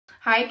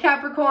Hi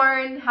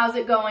Capricorn, how's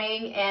it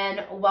going?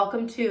 And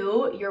welcome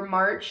to your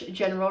March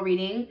general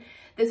reading.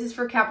 This is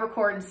for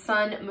Capricorn,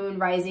 Sun, Moon,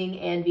 Rising,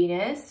 and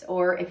Venus,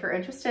 or if you're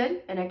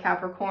interested in a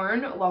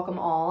Capricorn, welcome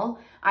all.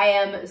 I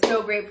am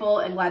so grateful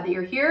and glad that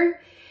you're here.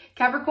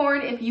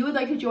 Capricorn, if you would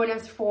like to join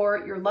us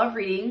for your love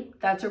reading,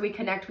 that's where we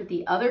connect with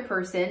the other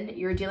person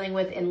you're dealing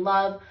with in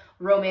love,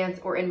 romance,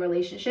 or in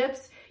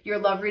relationships. Your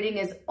love reading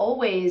is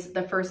always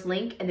the first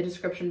link in the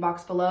description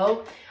box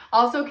below.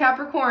 Also,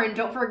 Capricorn,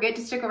 don't forget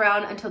to stick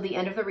around until the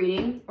end of the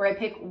reading where I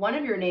pick one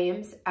of your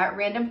names at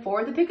random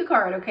for the pick a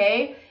card,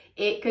 okay?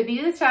 It could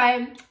be this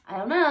time. I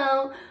don't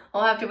know.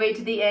 I'll have to wait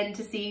to the end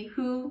to see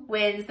who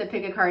wins the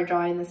pick a card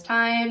drawing this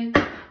time.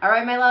 All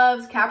right, my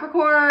loves,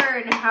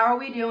 Capricorn, how are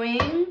we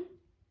doing?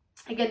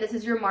 Again, this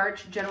is your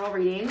March general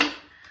reading.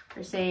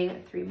 We're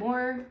saying 3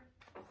 more.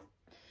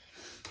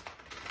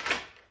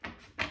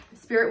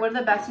 Spirit, what are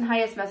the best and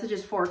highest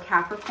messages for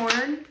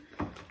Capricorn?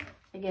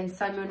 Again,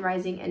 Sun, Moon,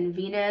 Rising, and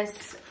Venus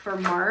for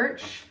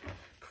March.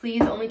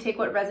 Please only take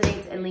what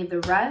resonates and leave the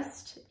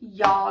rest.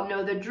 Y'all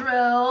know the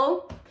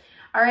drill.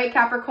 All right,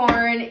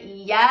 Capricorn.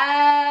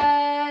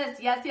 Yes,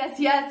 yes, yes,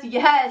 yes,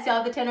 yes. Y'all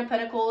have the 10 of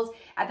Pentacles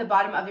at the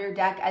bottom of your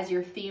deck as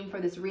your theme for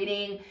this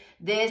reading.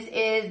 This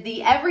is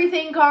the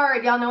everything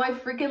card. Y'all know I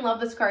freaking love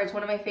this card. It's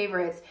one of my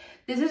favorites.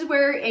 This is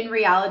where, in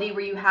reality,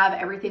 where you have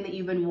everything that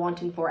you've been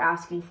wanting for,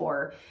 asking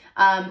for.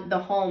 The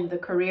home, the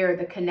career,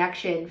 the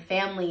connection,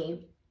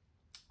 family,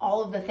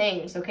 all of the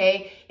things,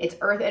 okay? It's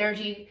Earth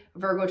energy,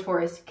 Virgo,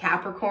 Taurus,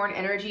 Capricorn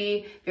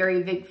energy,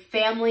 very big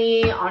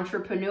family,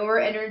 entrepreneur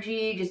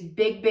energy, just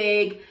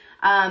big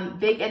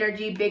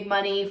energy, big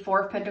money,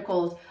 4 of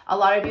Pentacles. A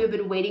lot of you have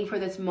been waiting for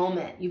this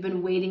moment. You've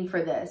been waiting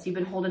for this. You've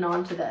been holding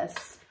on to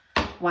this.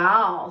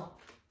 Wow.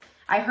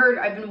 I heard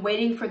I've been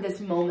waiting for this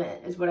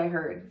moment is what I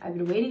heard. I've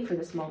been waiting for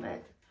this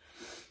moment.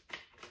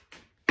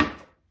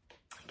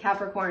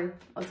 Capricorn,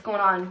 what's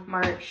going on,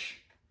 March?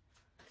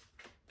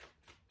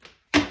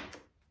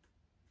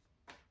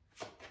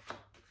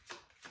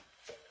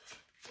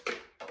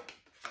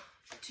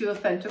 Two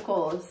of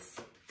Pentacles.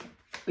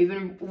 We've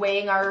been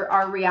weighing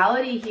our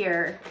reality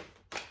here.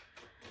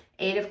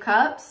 8 of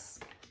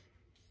Cups.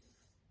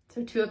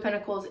 So 2 of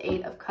Pentacles,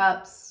 8 of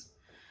Cups,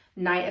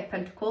 Knight of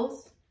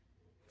Pentacles.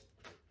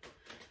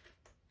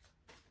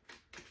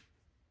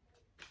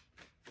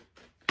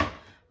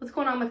 What's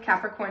going on with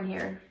Capricorn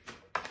here?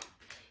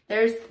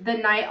 There's the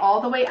Knight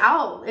all the way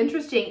out.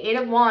 Interesting. 8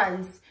 of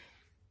Wands.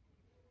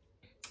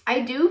 I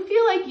do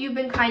feel like you've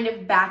been kind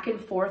of back and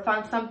forth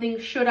on something.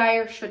 Should I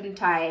or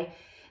shouldn't I?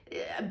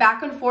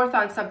 Back and forth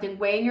on something,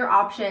 weighing your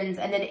options.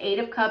 And then 8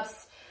 of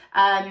Cups,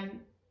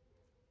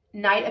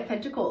 Knight of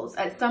Pentacles.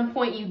 At some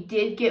point, you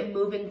did get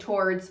moving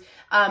towards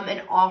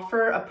an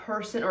offer, a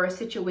person, or a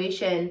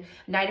situation,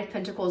 Knight of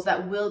Pentacles,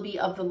 that will be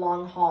of the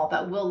long haul,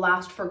 that will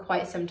last for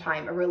quite some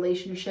time. A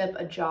relationship,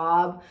 a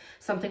job,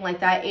 something like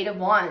that. 8 of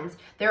Wands.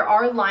 There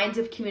are lines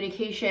of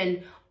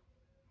communication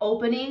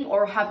opening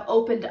or have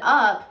opened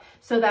up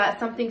so that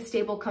something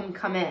stable can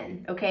come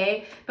in,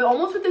 okay? But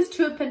almost with this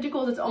 2 of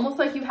Pentacles, it's almost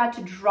like you had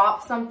to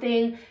drop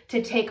something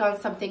to take on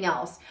something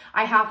else.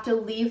 I have to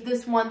leave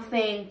this one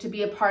thing to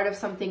be a part of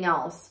something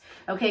else,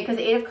 okay? Because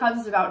 8 of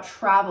Cups is about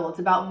travel. It's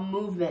about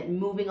movement,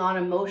 moving on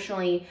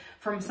emotionally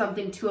from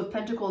something. 2 of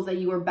Pentacles that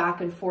you were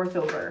back and forth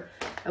over,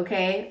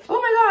 okay?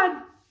 Oh my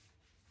God.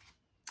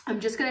 I'm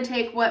just going to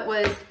take what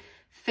was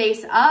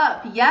face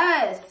up.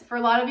 Yes. For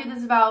a lot of you, this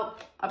is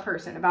about a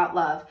person, about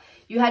love.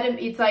 You had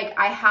to, it's like,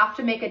 I have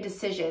to make a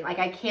decision. Like,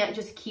 I can't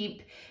just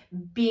keep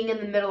being in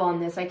the middle on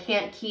this. I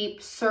can't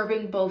keep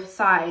serving both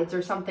sides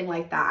or something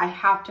like that. I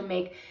have to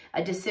make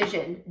a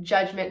decision.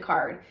 Judgment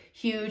card.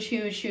 Huge,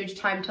 huge, huge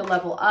time to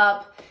level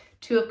up.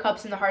 2 of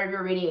Cups in the heart of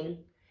your reading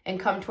and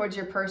come towards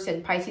your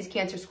person. Pisces,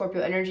 Cancer,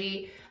 Scorpio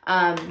energy.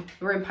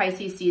 We're in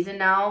Pisces season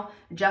now.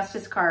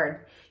 Justice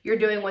card. You're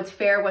doing what's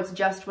fair, what's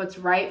just, what's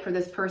right for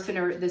this person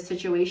or this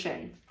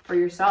situation, for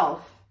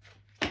yourself.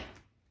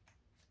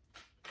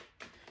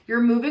 You're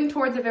moving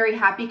towards a very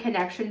happy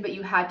connection, but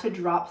you had to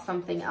drop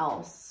something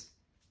else.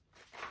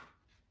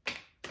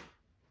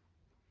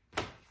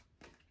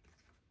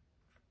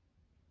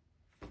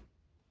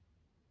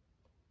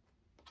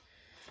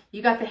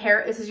 You got the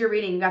hair. This is your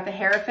reading. You got the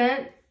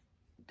Hierophant,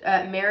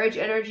 marriage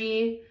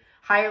energy,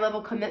 higher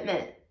level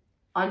commitment.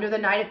 Under the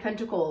Knight of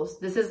Pentacles.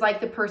 This is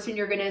like the person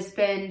you're going to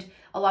spend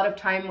a lot of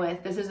time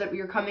with. This is that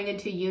you're coming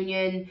into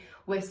union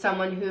with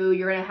someone who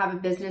you're going to have a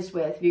business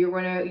with. You're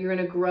going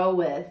to grow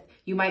with.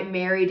 You might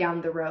marry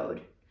down the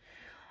road.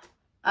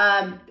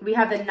 We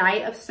have the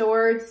Knight of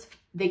Swords,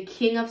 the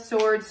King of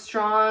Swords,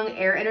 strong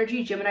air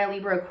energy, Gemini,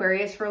 Libra,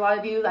 Aquarius for a lot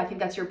of you. I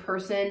think that's your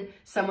person,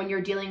 someone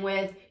you're dealing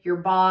with, your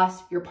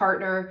boss, your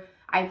partner.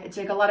 It's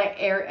like a lot of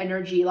air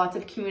energy, lots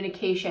of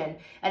communication.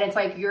 And it's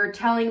like you're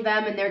telling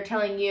them and they're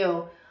telling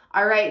you,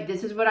 all right,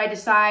 this is what I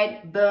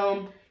decide.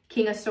 Boom.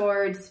 King of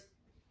Swords,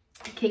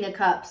 King of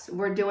Cups.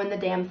 We're doing the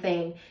damn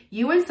thing.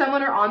 You and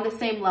someone are on the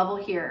same level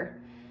here.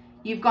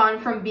 You've gone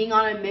from being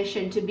on a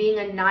mission to being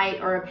a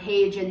knight or a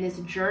page in this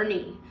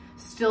journey.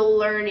 Still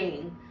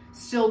learning,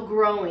 still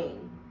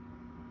growing.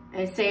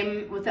 And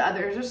same with the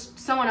others. There's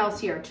someone else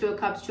here. 2 of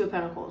Cups, 2 of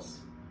Pentacles.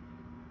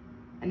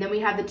 And then we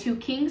have the 2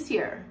 Kings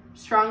here.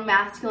 Strong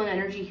masculine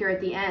energy here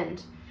at the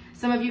end.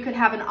 Some of you could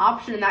have an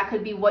option, and that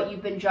could be what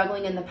you've been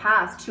juggling in the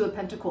past. 2 of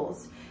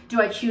Pentacles.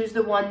 Do I choose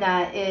the one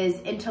that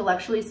is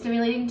intellectually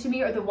stimulating to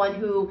me, or the one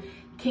who,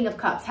 King of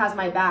Cups, has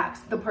my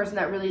back, the person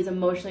that really is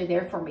emotionally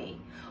there for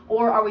me?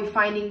 Or are we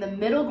finding the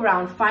middle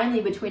ground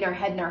finally between our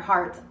head and our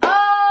hearts?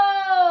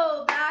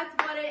 Oh, that's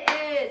what it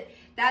is.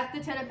 That's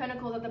the 10 of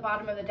Pentacles at the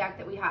bottom of the deck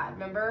that we had.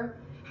 Remember?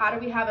 How do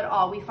we have it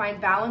all? We find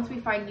balance, we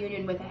find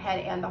union with the head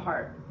and the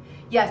heart.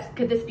 Yes,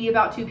 could this be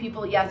about 2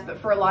 people? Yes, but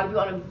for a lot of you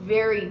on a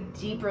very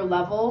deeper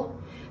level,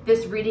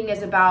 this reading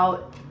is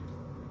about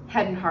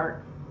head and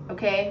heart,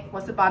 okay?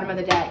 What's the bottom of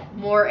the deck?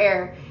 More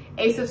air.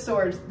 Ace of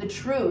Swords, the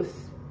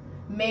truth,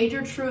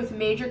 major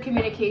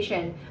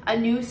communication, a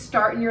new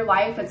start in your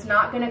life. It's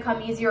not going to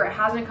come easy, or it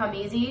hasn't come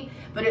easy,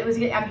 but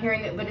I'm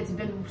hearing it, but it's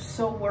been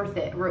so worth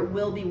it, or it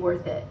will be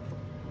worth it.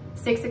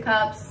 6 of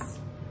Cups,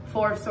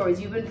 4 of Swords.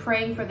 You've been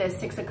praying for this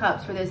 6 of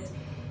Cups, for this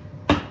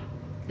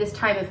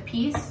time of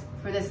peace,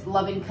 for this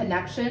loving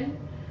connection,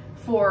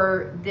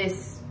 for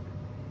this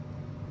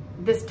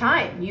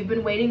time. You've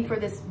been waiting for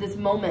this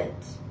moment.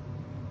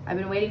 I've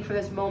been waiting for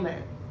this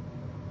moment.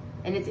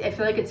 And I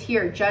feel like it's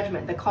here.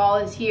 Judgment. The call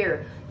is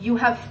here. You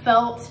have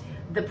felt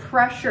the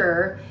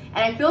pressure.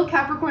 And I feel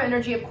Capricorn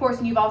energy, of course,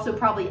 and you've also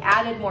probably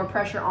added more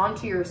pressure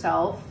onto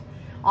yourself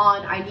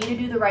on, I need to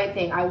do the right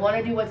thing. I want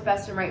to do what's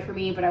best and right for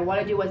me, but I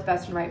want to do what's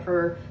best and right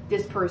for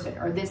this person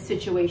or this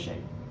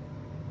situation.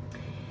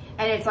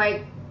 And it's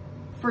like,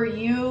 for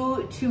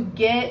you to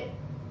get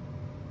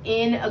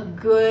in a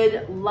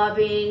good,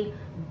 loving,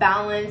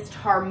 balanced,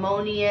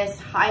 harmonious,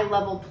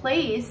 high-level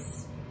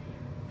place,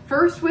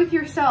 first with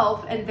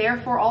yourself and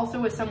therefore also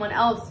with someone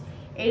else.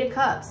 8 of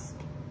Cups.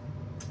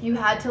 You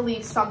had to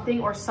leave something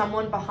or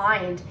someone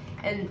behind,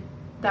 and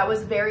that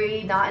was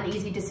very not an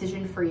easy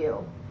decision for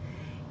you.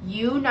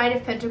 You, Knight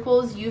of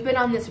Pentacles, you've been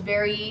on this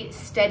very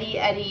steady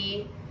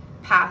Eddie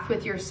path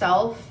with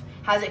yourself.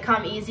 Has it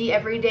come easy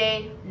every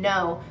day?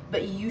 No,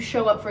 but you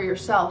show up for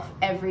yourself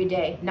every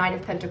day. Knight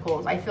of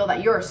Pentacles. I feel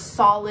that you're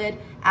solid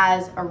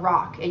as a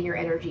rock in your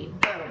energy.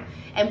 Boom.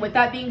 And with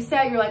that being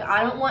said, you're like,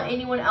 I don't want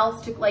anyone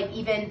else to like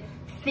even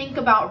think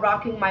about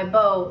rocking my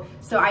boat.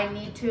 So I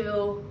need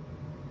to,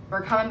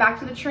 we're coming back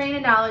to the train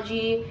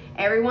analogy.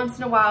 Every once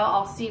in a while,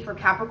 I'll see for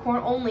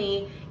Capricorn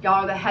only,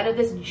 y'all are the head of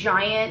this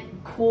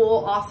giant,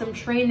 cool, awesome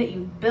train that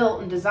you've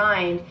built and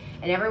designed.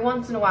 And every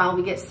once in a while,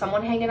 we get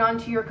someone hanging on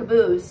to your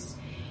caboose.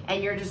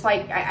 And you're just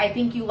like, I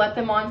think you let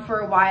them on for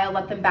a while,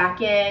 let them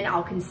back in,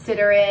 I'll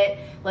consider it,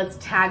 let's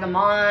tag them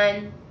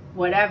on,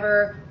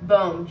 whatever,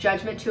 boom,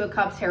 Judgment, 2 of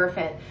Cups,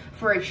 Hierophant.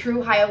 For a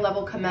true higher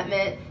level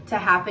commitment to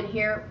happen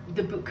here,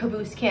 the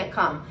caboose can't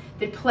come,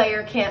 the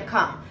player can't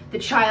come, the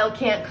child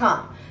can't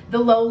come, the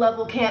low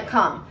level can't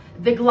come,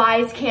 the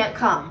glides can't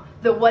come,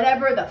 the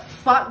whatever the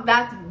fuck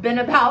that's been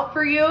about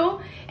for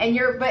you. And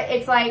but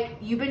it's like,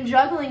 you've been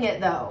juggling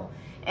it though.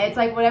 And it's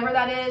like, whatever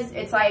that is,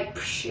 it's like,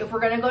 psh, if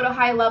we're going to go to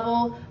high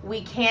level,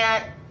 we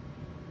can't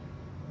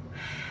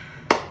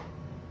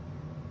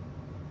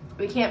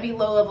be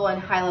low level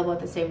and high level at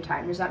the same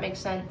time. Does that make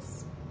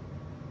sense?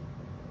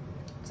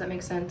 Does that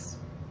make sense?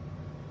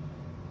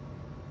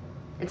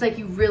 It's like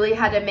you really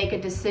had to make a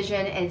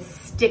decision and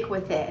stick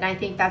with it. And I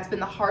think that's been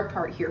the hard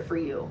part here for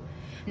you.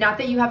 Not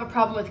that you have a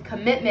problem with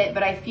commitment,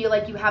 but I feel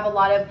like you have a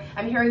lot of,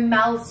 I'm hearing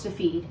mouths to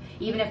feed.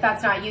 Even if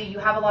that's not you, you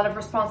have a lot of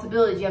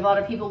responsibilities. You have a lot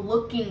of people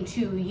looking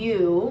to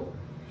you.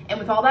 And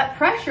with all that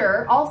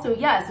pressure, also,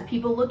 yes, of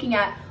people looking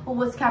at, well,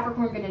 what's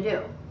Capricorn going to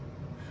do?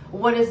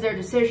 What is their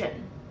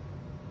decision?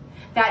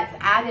 That's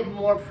added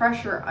more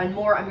pressure and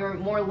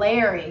more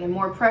layering and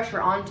more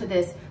pressure onto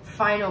this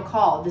final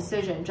call,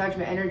 decision,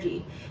 judgment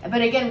energy.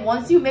 But again,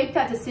 once you make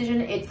that decision,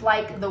 it's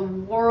like the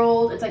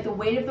world, it's like the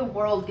weight of the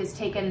world gets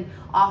taken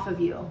off of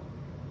you.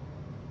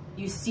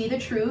 You see the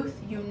truth,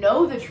 you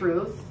know the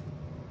truth.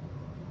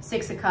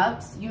 6 of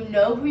Cups, you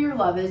know who your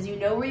love is, you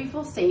know where you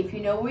feel safe, you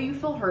know where you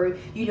feel heard,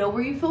 you know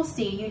where you feel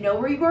seen, you know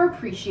where you are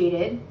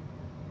appreciated.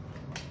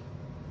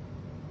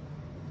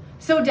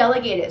 So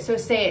delegate it, so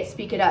say it,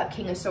 speak it up,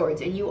 King of Swords,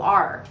 and you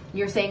are.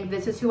 You're saying,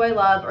 this is who I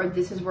love, or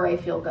this is where I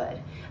feel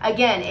good.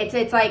 Again,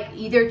 it's like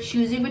either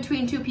choosing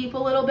between 2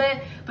 people a little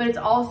bit, but it's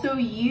also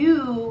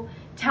you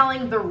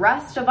telling the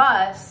rest of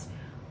us,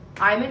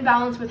 I'm in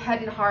balance with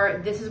head and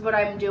heart, this is what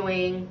I'm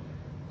doing,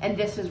 and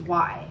this is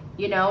why.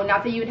 You know,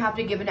 not that you would have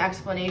to give an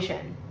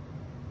explanation.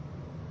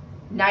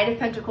 Knight of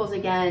Pentacles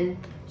again,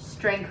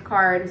 Strength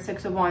card,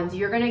 6 of Wands.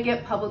 You're going to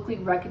get publicly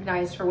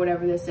recognized for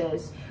whatever this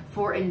is.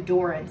 For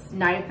endurance.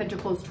 Knight of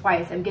Pentacles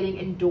twice. I'm getting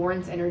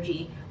endurance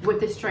energy with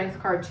the Strength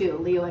card too,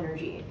 Leo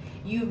energy.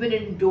 You've been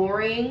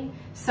enduring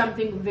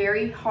something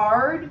very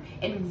hard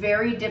and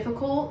very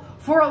difficult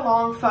for a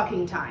long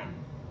fucking time.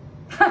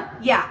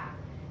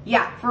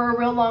 Yeah, for a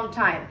real long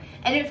time.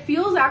 And it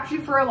feels actually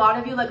for a lot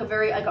of you like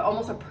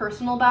almost a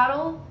personal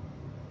battle.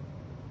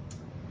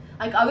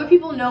 Like other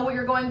people know what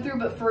you're going through,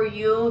 but for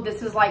you,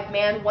 this is like,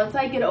 man, once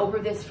I get over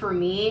this for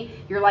me,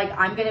 you're like,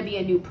 I'm going to be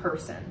a new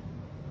person.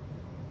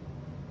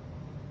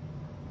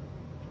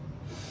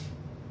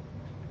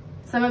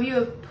 Some of you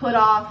have put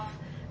off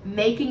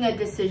making a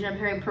decision. I'm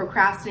hearing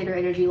procrastinator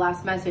energy,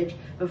 last message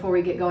before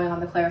we get going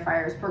on the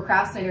clarifiers.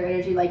 Procrastinator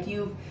energy, like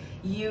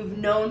you've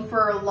known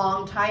for a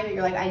long time that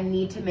you're like, I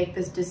need to make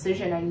this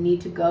decision. I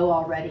need to go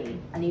already.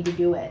 I need to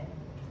do it.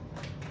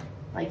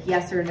 Like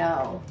yes or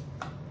no.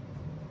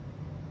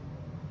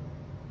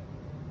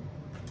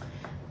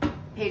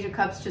 Page of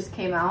Cups just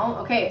came out.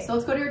 Okay, so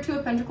let's go to your Two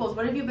of Pentacles.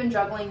 What have you been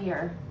juggling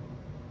here?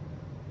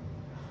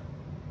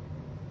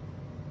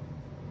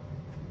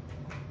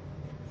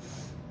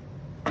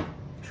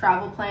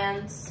 Travel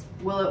plans.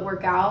 Will it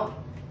work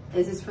out?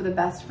 Is this for the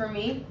best for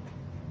me?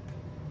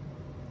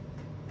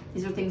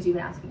 These are things you've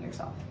been asking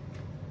yourself.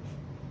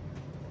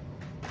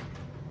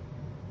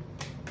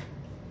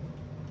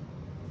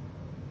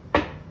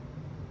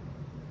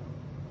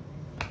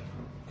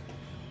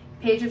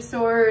 Page of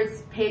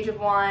Swords, Page of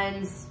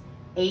Wands,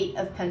 Eight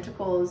of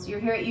Pentacles.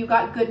 You're here, you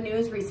got good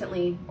news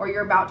recently, or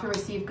you're about to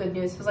receive good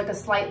news. Feels like a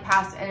slight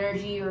past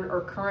energy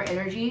or current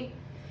energy.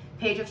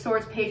 Page of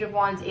Swords, Page of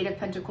Wands, Eight of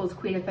Pentacles,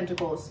 Queen of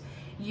Pentacles.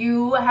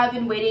 You have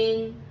been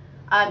waiting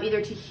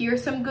either to hear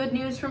some good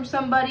news from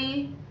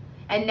somebody,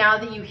 and now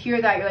that you hear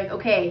that, you're like,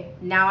 okay,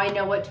 now I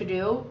know what to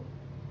do.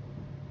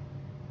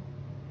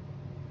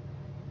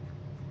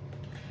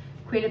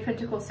 Queen of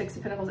Pentacles, Six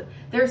of Pentacles.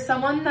 There's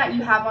someone that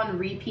you have on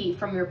repeat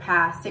from your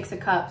past, Six of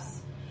Cups.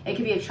 It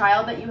could be a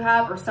child that you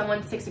have, or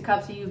someone, Six of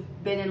Cups, that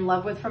you've been in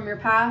love with from your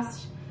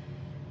past.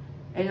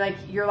 And like,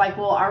 you're like,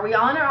 well, are we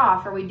on or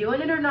off? Are we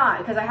doing it or not?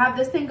 Because I have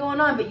this thing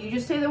going on, but you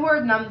just say the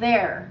word and I'm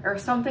there. Or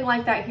something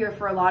like that here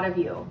for a lot of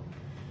you.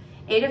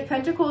 Eight of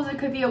Pentacles, it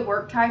could be a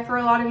work tie for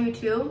a lot of you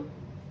too.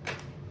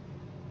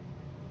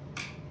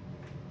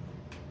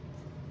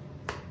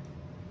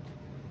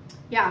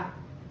 Yeah.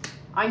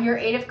 On your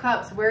Eight of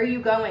Cups, where are you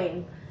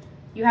going?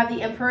 You have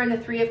the Emperor and the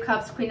Three of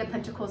Cups, Queen of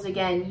Pentacles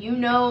again. You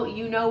know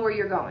where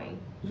you're going.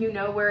 You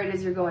know where it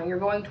is you're going. You're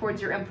going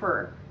towards your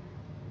Emperor.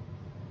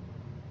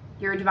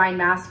 You're a Divine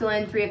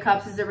Masculine. Three of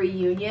Cups is a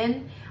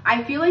reunion.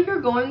 I feel like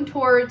you're going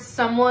towards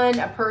someone,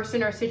 a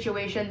person, or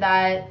situation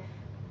that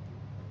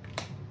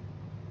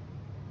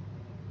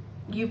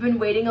you've been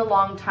waiting a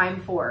long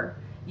time for.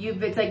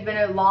 It's like been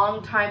a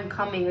long time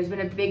coming. There's been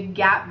a big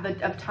gap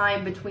of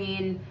time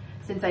between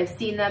since I've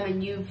seen them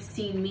and you've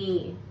seen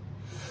me.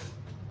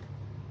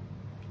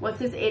 What's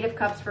this Eight of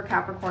Cups for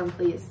Capricorn,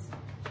 please?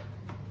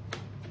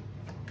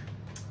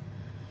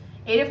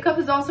 Eight of Cups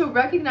is also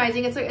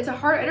recognizing, it's a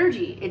heart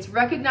energy. It's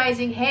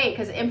recognizing, hey,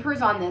 because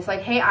Emperor's on this,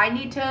 like, hey, I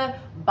need to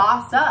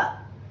boss up.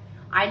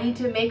 I need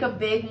to make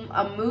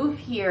a move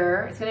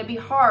here. It's going to be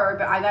hard,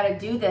 but I got to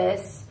do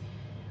this.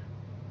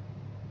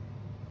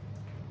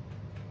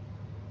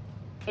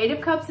 Eight of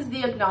Cups is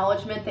the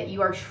acknowledgement that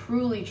you are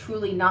truly,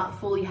 truly not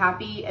fully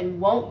happy and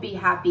won't be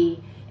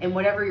happy in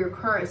whatever your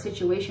current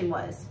situation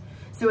was.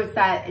 So it's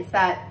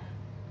that,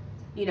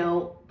 you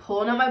know,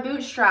 pulling up my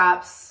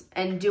bootstraps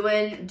and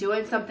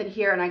doing something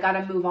here, and I got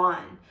to move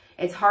on.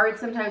 It's hard.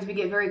 Sometimes we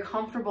get very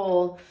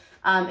comfortable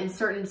in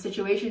certain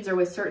situations or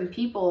with certain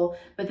people,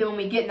 but then when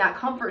we get in that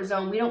comfort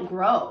zone, we don't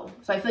grow.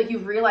 So I feel like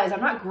you've realized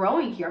I'm not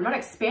growing here. I'm not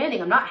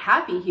expanding. I'm not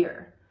happy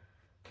here.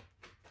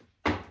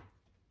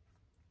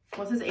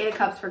 What's this Eight of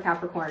Cups for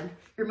Capricorn?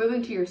 You're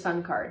moving to your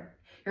Sun card.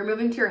 You're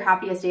moving to your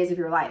happiest days of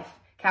your life.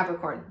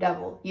 Capricorn,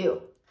 devil,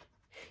 you.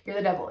 You're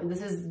the devil.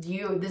 This is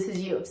you. This is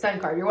you. Sun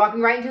card. You're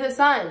walking right into the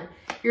sun.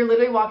 You're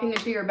literally walking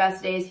into your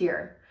best days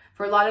here.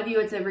 For a lot of you,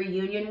 it's a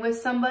reunion with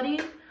somebody,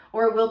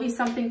 or it will be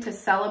something to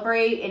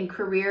celebrate in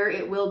career.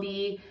 It will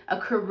be a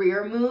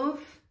career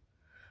move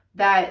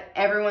that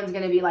everyone's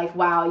going to be like,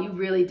 wow, you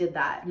really did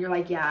that. And you're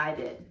like, yeah, I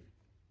did.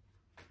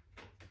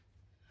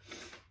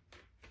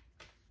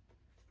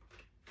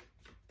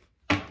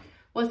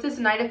 What's this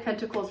Knight of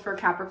Pentacles for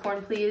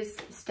Capricorn, please?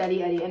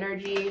 Steady Eddie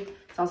energy.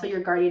 It's also your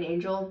guardian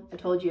angel. I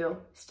told you,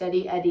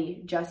 steady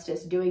Eddie,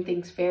 justice, doing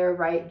things fair,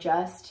 right,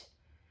 just,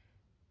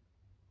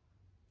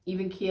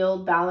 even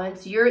keeled,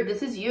 balanced.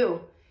 This is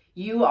you.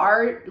 You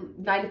are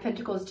Knight of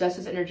Pentacles,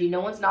 justice energy. No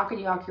one's knocking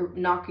you off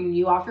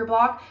your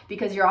block,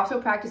 because you're also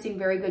practicing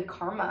very good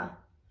karma.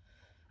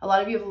 A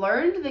lot of you have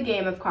learned the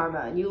game of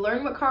karma, and you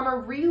learn what karma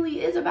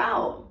really is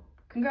about.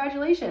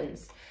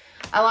 Congratulations.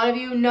 A lot of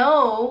you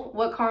know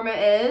what karma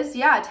is.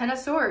 Yeah, Ten of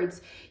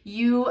Swords.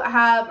 You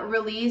have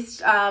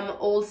released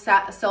old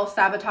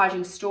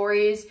self-sabotaging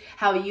stories,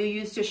 how you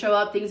used to show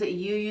up, things that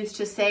you used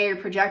to say or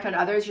project on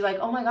others. You're like,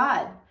 oh my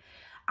God,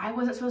 I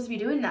wasn't supposed to be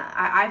doing that.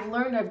 I've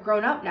learned, I've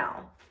grown up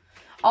now.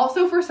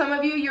 Also, for some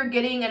of you, you're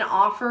getting an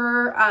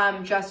offer,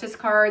 justice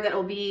card that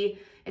will be,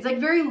 it's like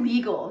very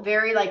legal,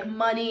 very like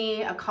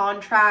money, a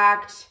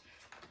contract.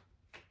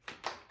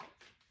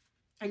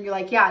 And you're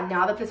like, yeah,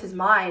 now that this is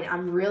mine,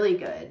 I'm really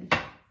good.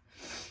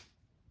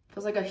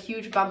 Feels like a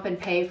huge bump in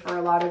pay for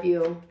a lot of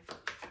you.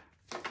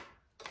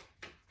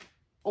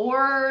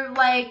 Or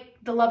like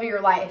the love of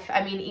your life.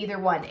 I mean, either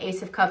one.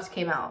 Ace of Cups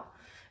came out.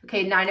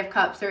 Okay, Nine of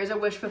Cups. There is a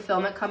wish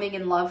fulfillment coming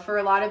in love for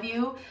a lot of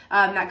you.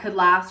 That could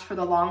last for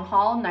the long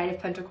haul. Knight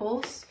of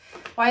Pentacles.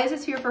 Why is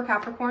this here for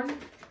Capricorn?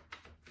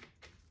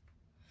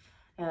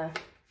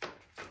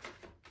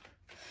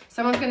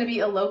 Someone's going to be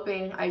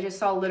eloping. I just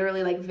saw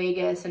literally like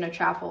Vegas in a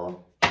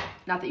chapel.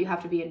 Not that you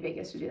have to be in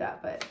Vegas to do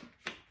that, but...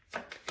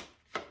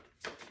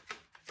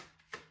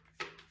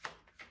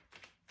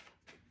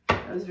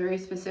 that was very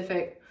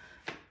specific.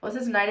 What's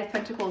this Knight of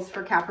Pentacles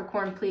for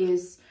Capricorn,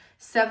 please?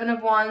 Seven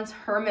of Wands,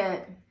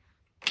 Hermit.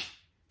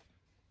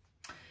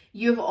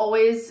 You've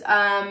always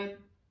fought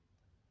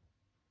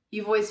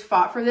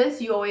for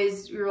this.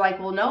 You're like,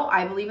 well, no,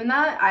 I believe in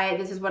that.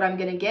 This is what I'm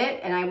going to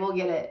get, and I will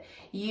get it.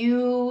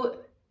 You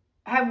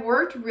have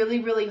worked really,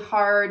 really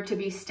hard to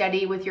be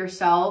steady with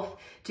yourself,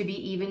 to be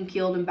even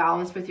keeled and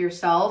balanced with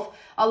yourself.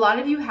 A lot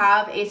of you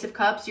have Ace of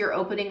Cups. You're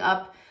opening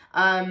up,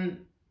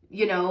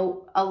 you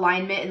know,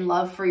 alignment and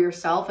love for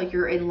yourself. Like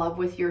you're in love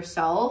with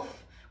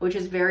yourself, which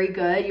is very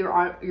good. You're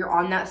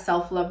on that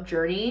self-love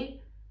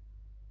journey.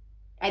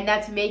 And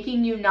that's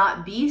making you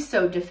not be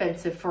so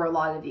defensive for a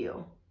lot of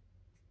you.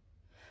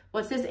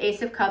 What's this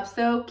Ace of Cups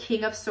though?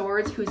 King of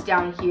Swords, who's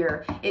down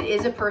here. It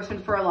is a person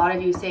for a lot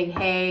of you saying,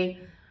 hey,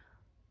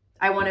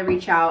 I want to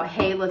reach out.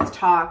 Hey, let's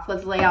talk.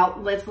 Let's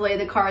lay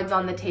the cards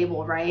on the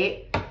table,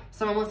 right?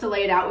 Someone wants to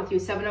lay it out with you.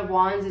 Seven of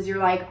Wands is you're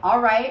like,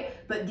 all right,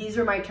 but these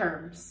are my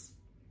terms.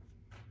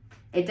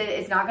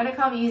 It's not going to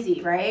come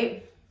easy,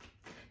 right?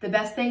 The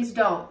best things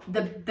don't.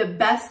 The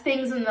best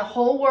things in the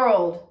whole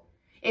world,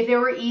 if they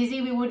were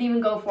easy, we wouldn't even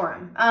go for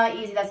them.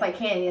 Easy, that's like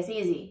candy, that's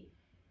easy.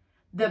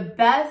 The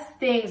best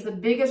things, the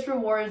biggest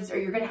rewards are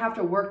you're going to have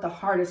to work the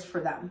hardest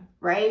for them,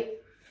 right?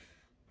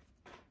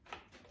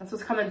 That's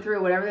what's coming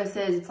through. Whatever this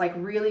is, it's like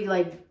really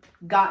like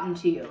gotten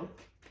to you.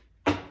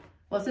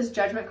 What's this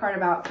Judgment card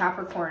about,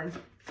 Capricorn?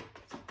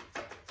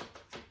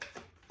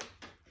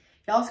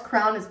 Y'all's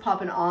crown is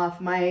popping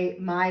off.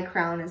 My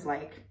crown is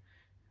like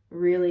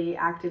really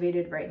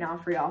activated right now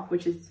for y'all,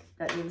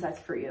 that means that's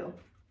for you.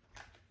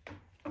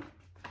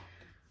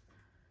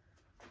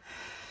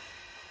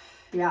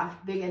 Yeah,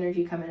 big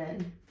energy coming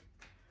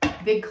in.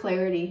 Big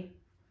clarity.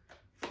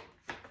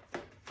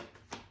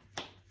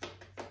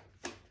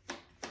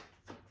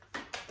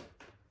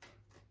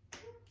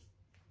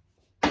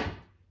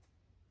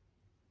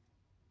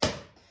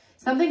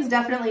 Something's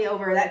definitely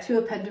over. That Two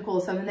of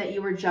Pentacles, something that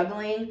you were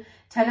juggling.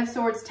 Ten of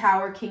Swords,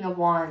 Tower, King of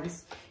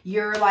Wands.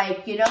 You're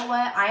like, you know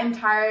what? I am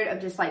tired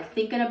of just like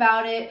thinking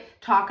about it,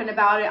 talking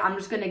about it. I'm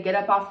just going to get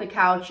up off the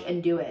couch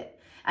and do it.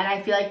 And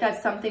I feel like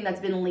that's something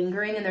that's been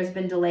lingering and there's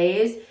been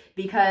delays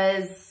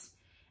because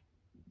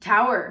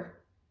Tower.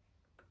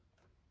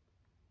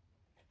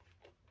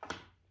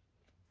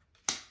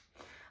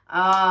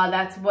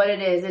 That's what it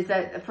is. It's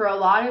that for a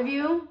lot of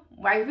you,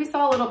 we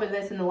saw a little bit of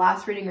this in the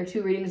last reading or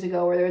two readings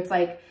ago where it's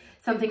like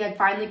something had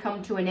finally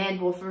come to an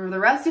end. Well, for the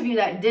rest of you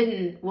that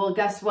didn't, well,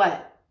 guess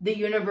what? The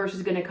universe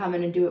is going to come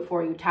in and do it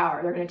for you.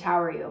 Tower. They're going to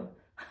tower you.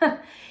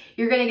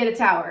 You're going to get a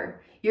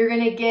tower. You're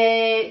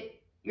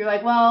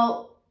like,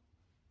 well,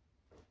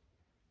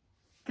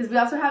 because we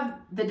also have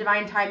the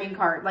divine timing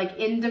card. Like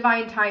in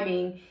divine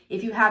timing,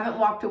 if you haven't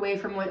walked away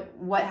from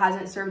what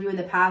hasn't served you in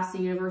the past, the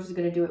universe is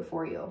going to do it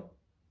for you.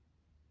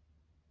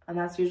 And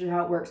that's usually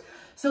how it works.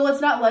 So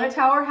let's not let a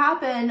tower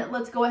happen.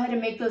 Let's go ahead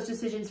and make those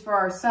decisions for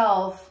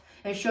ourselves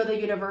and show the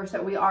universe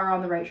that we are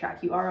on the right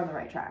track. You are on the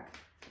right track.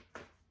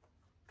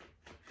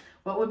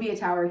 What would be a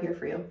tower here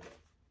for you?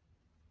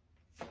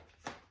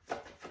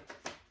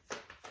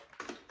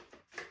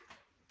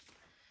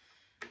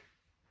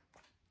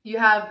 You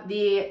have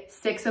the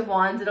Six of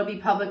Wands. It'll be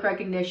public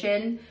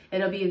recognition.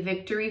 It'll be a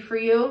victory for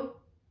you.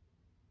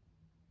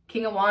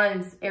 King of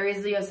Wands,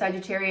 Aries, Leo,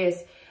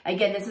 Sagittarius.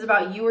 Again, this is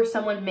about you or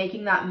someone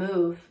making that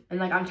move. And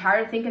like, I'm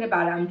tired of thinking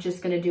about it. I'm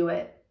just going to do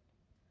it.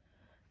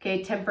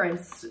 Okay,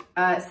 Temperance,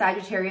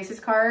 Sagittarius's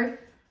card.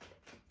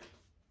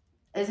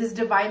 This is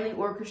divinely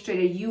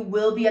orchestrated. You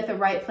will be at the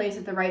right place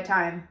at the right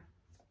time.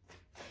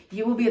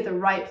 You will be at the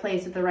right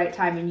place at the right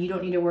time and you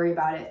don't need to worry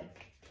about it.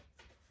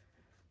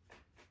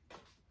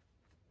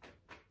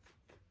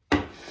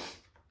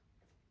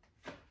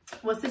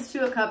 What's this Two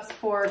of Cups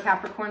for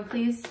Capricorn,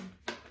 please?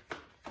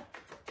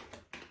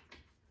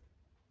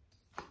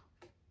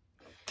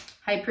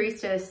 High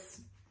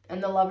Priestess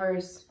and the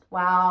Lovers.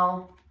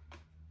 Wow.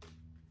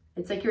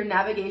 It's like your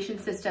navigation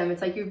system.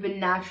 It's like you've been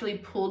naturally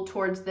pulled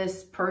towards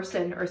this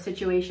person or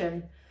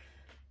situation.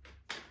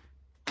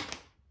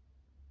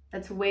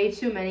 That's way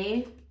too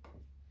many.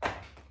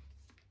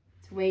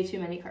 It's way too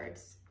many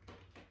cards.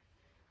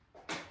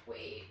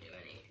 Way too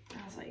many.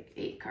 That was like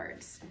 8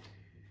 cards.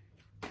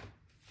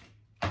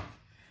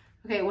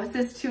 Okay, what's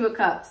this Two of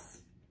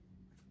Cups?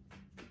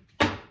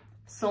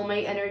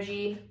 Soulmate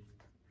energy,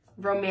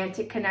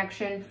 romantic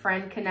connection,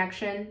 friend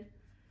connection.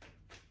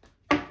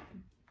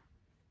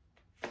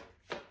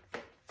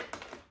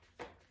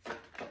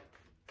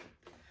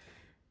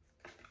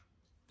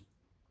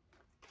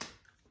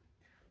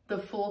 The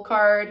Fool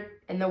card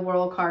and the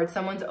World card.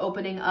 Someone's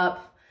opening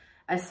up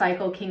a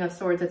cycle, King of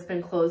Swords, that's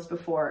been closed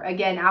before.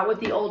 Again, out with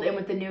the old, in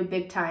with the new,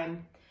 big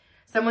time.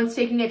 Someone's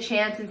taking a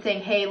chance and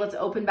saying, hey, let's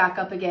open back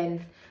up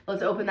again.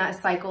 Let's open that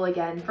cycle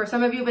again. For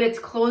some of you, but it's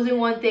closing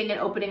one thing and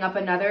opening up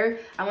another.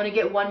 I want to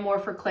get one more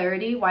for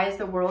clarity. Why is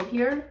the World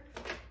here?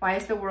 Why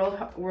is the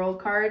World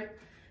card?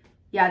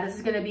 Yeah, this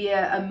is going to be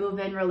a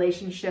move-in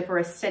relationship or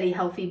a steady,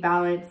 healthy,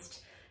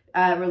 balanced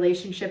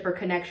relationship or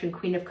connection.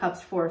 Queen of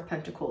Cups, Four of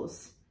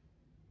Pentacles.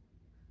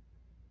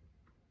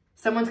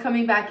 Someone's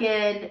coming back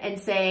in and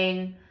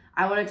saying,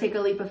 I want to take a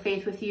leap of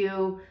faith with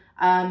you.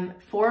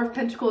 Four of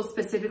Pentacles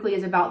specifically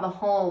is about the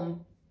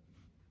home.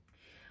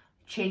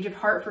 Change of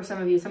heart for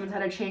some of you. Someone's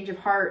had a change of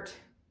heart.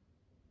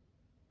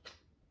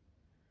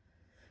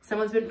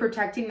 Someone's been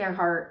protecting their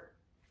heart.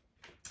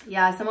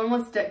 Yeah, someone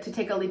wants to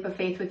take a leap of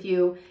faith with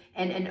you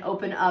and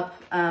open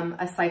up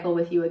a cycle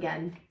with you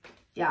again.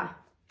 Yeah.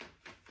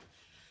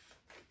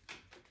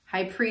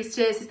 High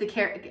Priestess is the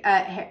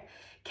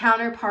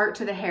counterpart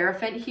to the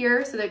Hierophant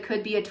here. So there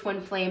could be a twin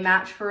flame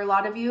match for a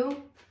lot of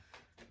you.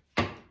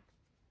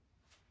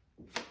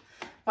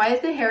 Why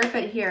is the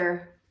Hierophant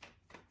here?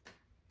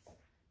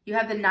 You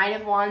have the Nine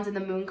of Wands and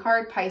the Moon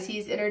card,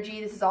 Pisces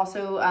energy. This is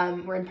also,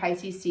 we're in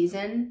Pisces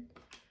season.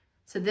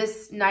 So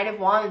this Knight of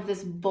Wands,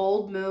 this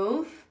bold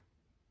move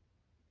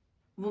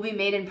will be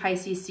made in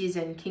Pisces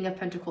season. King of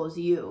Pentacles,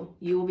 you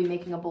will be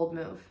making a bold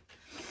move.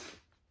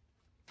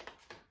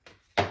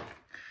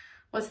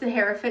 What's the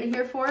Hierophant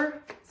here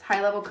for? It's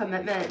high level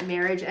commitment,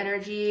 marriage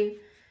energy.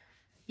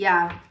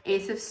 Yeah,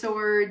 Ace of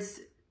Swords,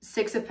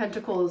 Six of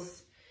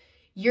Pentacles.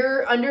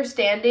 You're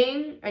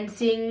understanding and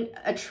seeing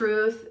a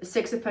truth,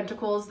 Six of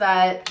Pentacles,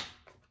 that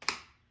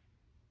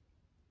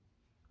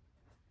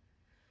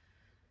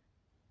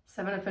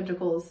Seven of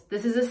Pentacles.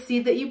 This is a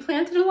seed that you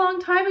planted a long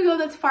time ago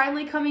that's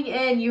finally coming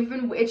in.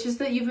 It's just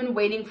that you've been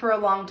waiting for a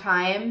long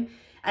time.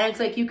 And it's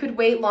like you could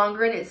wait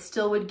longer and it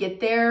still would get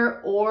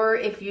there. Or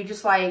if you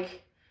just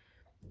like,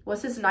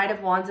 what's this Knight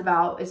of Wands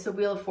about? It's the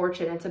Wheel of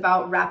Fortune. It's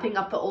about wrapping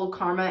up the old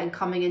karma and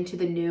coming into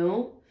the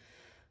new.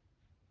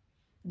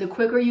 The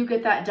quicker you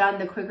get that done,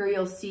 the quicker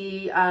you'll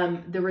see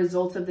the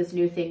results of this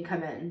new thing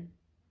come in.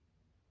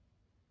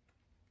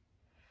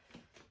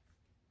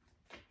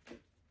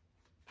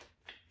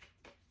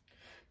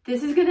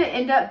 This is going to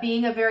end up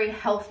being a very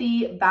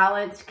healthy,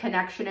 balanced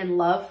connection and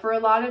love for a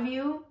lot of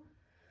you.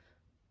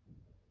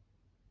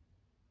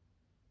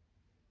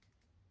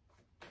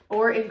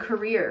 Or in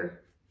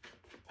career.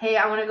 Hey,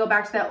 I want to go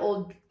back to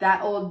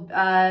that old,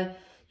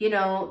 you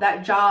know,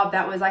 that job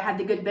that was, I had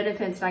the good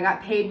benefits and I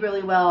got paid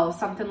really well.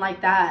 Something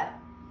like that.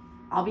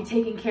 I'll be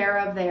taken care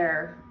of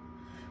there.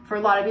 For a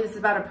lot of you, this is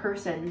about a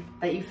person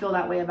that you feel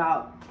that way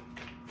about.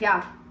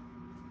 Yeah.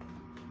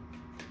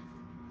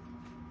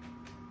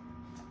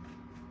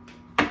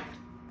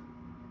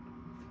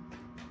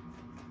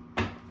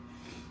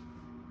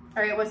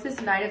 All right, what's this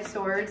Knight of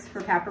Swords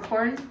for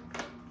Capricorn?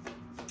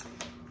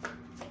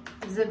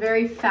 This is a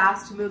very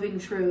fast moving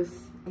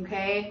truth,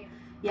 okay?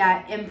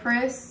 Yeah,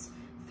 Empress,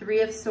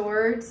 Three of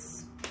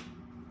Swords,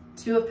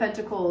 Two of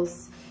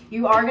Pentacles.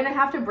 You are gonna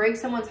have to break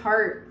someone's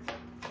heart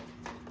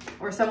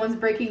or someone's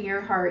breaking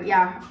your heart.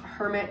 Yeah,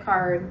 Hermit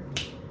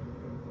card,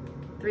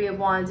 Three of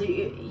Wands.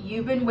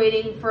 You've been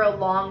waiting for a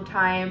long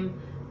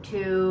time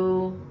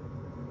to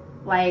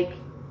like,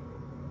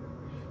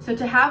 so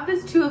to have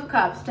this Two of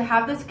Cups, to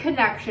have this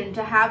connection,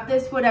 to have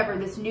this whatever,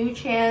 this new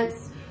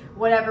chance,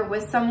 whatever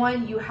with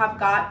someone, you have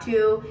got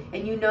to,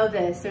 and you know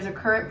this, there's a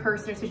current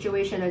person or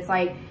situation that's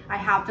like, I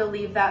have to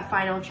leave that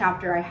final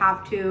chapter. I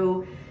have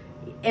to,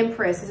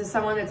 Empress, this is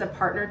someone that's a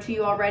partner to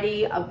you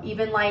already,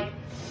 even like,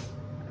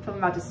 if I'm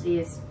about to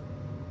sneeze,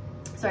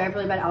 sorry, I have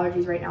really bad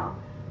allergies right now.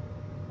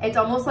 It's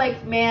almost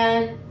like,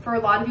 man, for a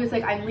lot of you, it's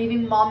like, I'm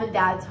leaving mom and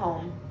dad's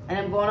home and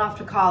I'm going off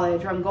to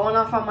college, or I'm going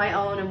off on my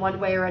own in one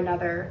way or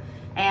another.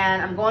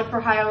 And I'm going for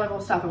higher level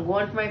stuff. I'm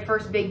going for my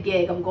first big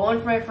gig. I'm going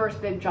for my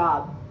first big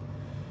job.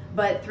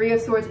 But Three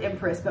of Swords,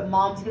 Empress. But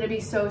mom's going to be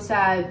so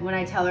sad when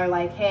I tell her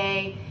like,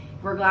 hey,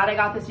 we're glad I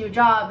got this new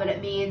job, but it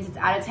means it's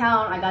out of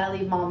town. I got to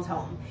leave mom's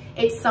home.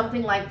 It's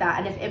something like that.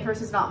 And if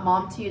Empress is not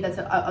mom to you, that's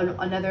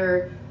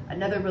another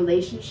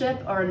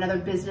relationship or another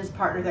business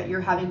partner that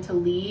you're having to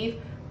leave.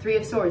 Three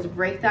of Swords,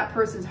 break that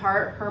person's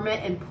heart,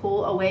 Hermit, and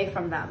pull away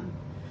from them.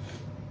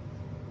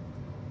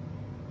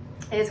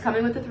 It is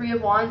coming with the Three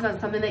of Wands on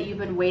something that you've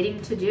been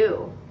waiting to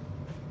do.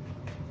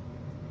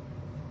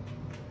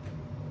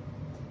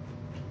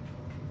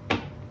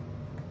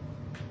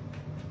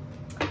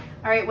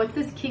 All right, what's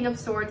this King of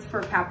Swords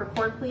for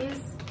Capricorn,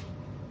 please?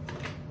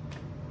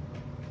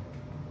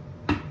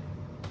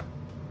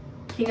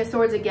 King of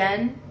Swords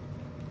again.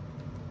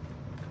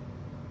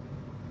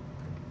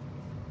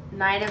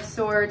 Nine of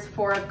Swords,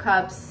 Four of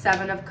Cups,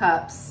 Seven of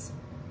Cups.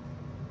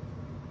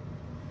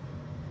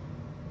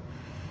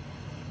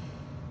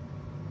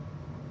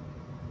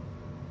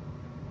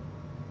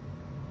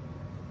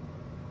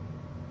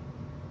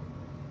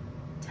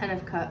 Ten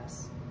of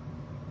Cups.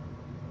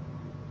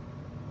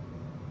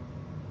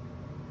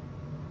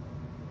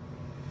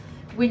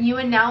 When you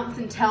announce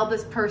and tell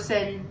this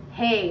person,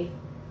 hey,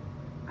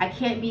 I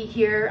can't be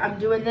here, I'm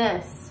doing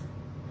this,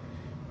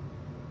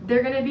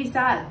 they're going to be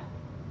sad.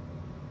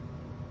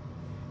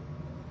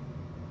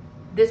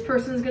 This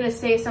person's going to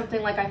say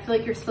something like, I feel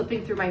like you're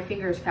slipping through my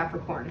fingers,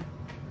 Capricorn.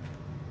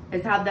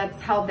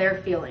 That's how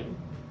they're feeling.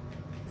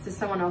 This is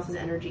someone else's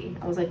energy.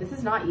 I was like, this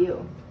is not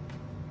you.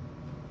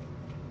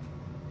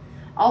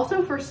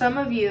 Also, for some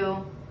of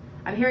you,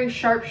 I'm hearing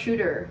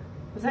sharpshooter.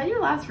 Was that your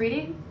last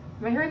reading?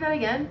 Am I hearing that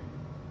again?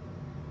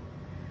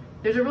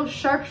 There's a real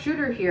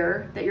sharpshooter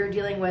here that you're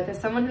dealing with, as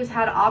someone who's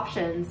had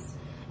options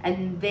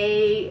and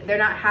they're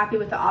not happy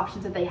with the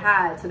options that they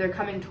had. So they're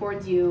coming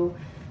towards you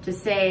to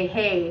say,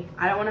 hey,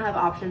 I don't want to have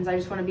options. I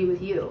just want to be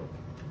with you.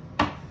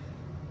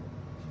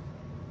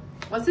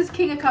 What's this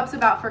King of Cups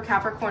about for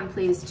Capricorn,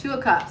 please? Two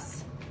of Cups.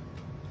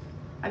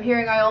 I'm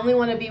hearing, I only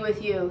want to be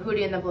with you.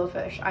 Hootie and the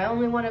Blowfish. I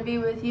only want to be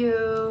with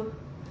you.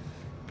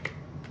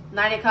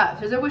 Nine of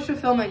Cups. There's a wish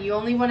fulfillment. You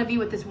only want to be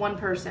with this one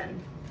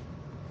person.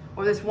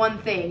 Or this one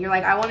thing. You're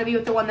like, I want to be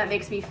with the one that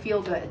makes me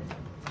feel good.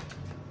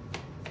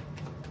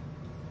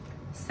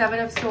 Seven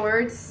of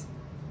Swords.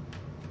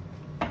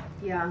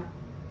 Yeah.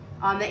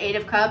 On the Eight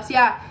of Cups.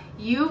 Yeah.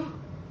 You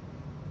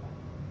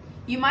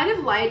might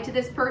have lied to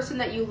this person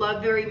that you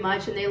love very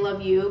much and they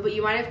love you. But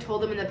you might have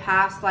told them in the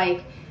past,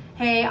 like,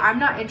 hey, I'm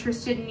not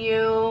interested in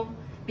you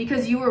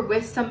because you were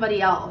with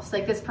somebody else.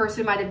 Like, this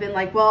person might have been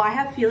like, well, I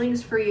have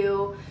feelings for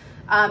you.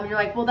 You're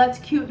like, well, that's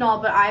cute and all,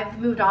 but I've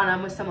moved on.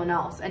 I'm with someone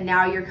else. And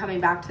now you're coming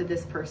back to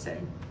this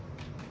person.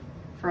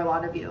 For a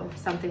lot of you,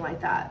 something like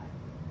that.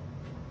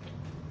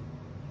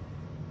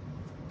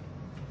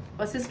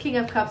 What's this King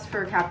of Cups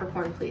for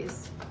Capricorn,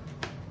 please?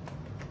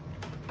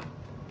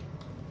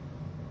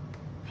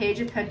 Page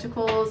of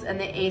Pentacles and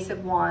the Ace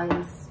of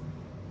Wands.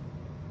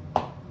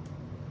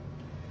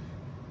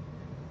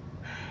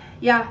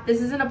 Yeah,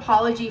 this is an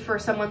apology for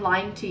someone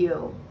lying to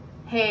you.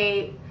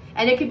 Hey,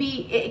 and it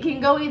can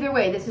go either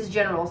way. This is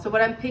general. So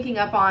what I'm picking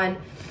up on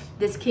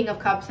this King of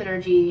Cups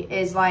energy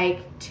is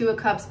like Two of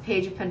Cups,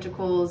 Page of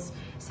Pentacles,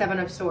 Seven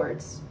of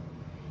Swords.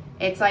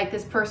 It's like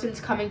this person's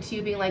coming to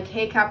you being like,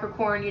 hey,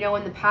 Capricorn, you know,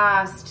 in the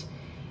past,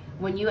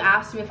 when you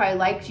asked me if I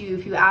liked you,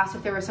 if you asked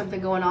if there was something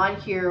going on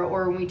here,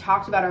 or when we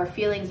talked about our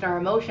feelings and our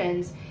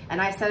emotions,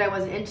 and I said I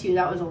wasn't into you,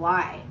 that was a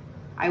lie.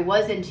 I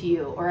was into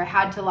you, or I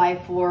had to lie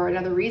for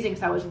another reason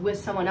because I was with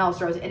someone else,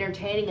 or I was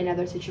entertaining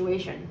another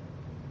situation.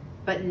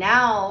 But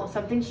now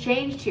something's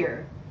changed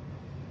here.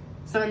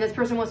 So when this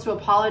person wants to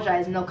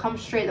apologize, and they'll come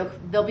straight,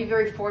 they'll be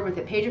very forward with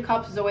it. Page of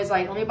Cups is always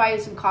like, let me buy you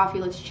some coffee,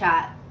 let's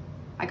chat.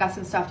 I got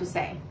some stuff to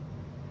say.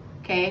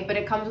 Okay, but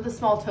it comes with a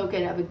small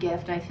token of a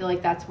gift, and I feel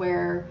like that's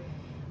where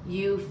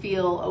you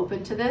feel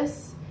open to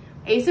this.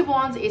 Ace of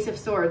Wands, Ace of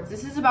Swords.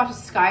 This is about to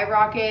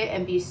skyrocket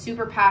and be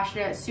super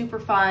passionate, super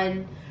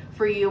fun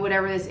for you,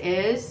 whatever this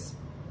is.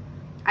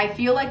 I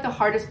feel like the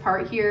hardest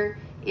part here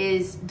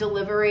is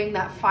delivering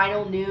that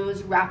final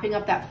news, wrapping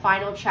up that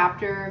final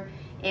chapter,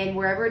 and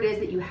wherever it is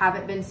that you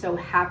haven't been so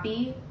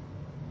happy,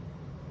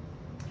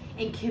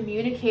 and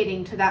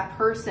communicating to that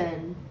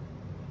person,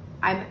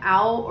 I'm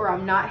out or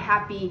I'm not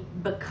happy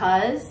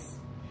because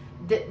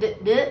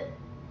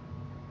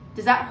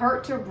does that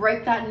hurt to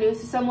break that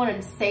news to someone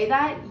and say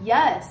that?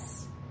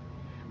 Yes.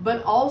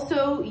 But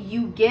also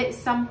you get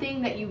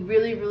something that you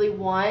really, really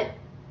want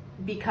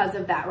because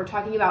of that. We're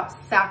talking about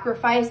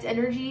sacrifice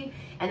energy,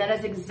 and that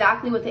is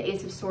exactly what the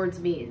Ace of Swords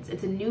means.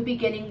 It's a new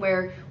beginning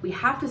where we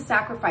have to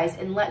sacrifice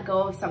and let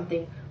go of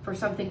something for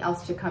something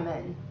else to come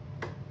in,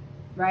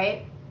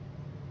 right?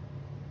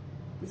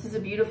 This is a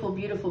beautiful,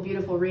 beautiful,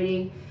 beautiful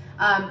reading.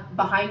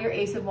 Behind your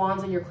Ace of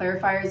Wands and your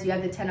clarifiers, you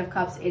have the Ten of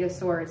Cups, Eight of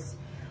Swords.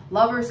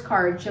 Lover's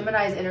card,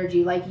 Gemini's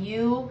energy. Like,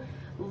 you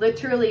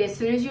literally, as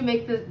soon as you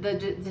make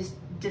this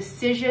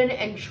decision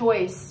and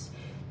choice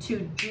to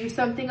do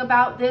something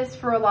about this,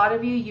 for a lot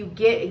of you, you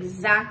get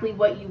exactly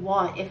what you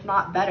want, if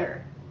not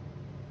better.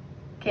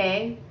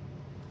 Okay?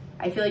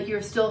 I feel like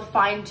you're still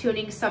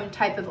fine-tuning some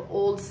type of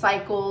old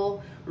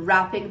cycle,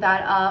 wrapping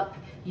that up.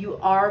 You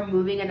are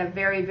moving in a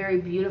very, very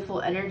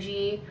beautiful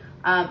energy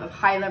of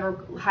high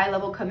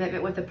level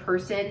commitment with a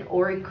person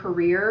or in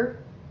career.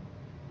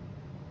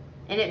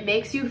 And it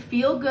makes you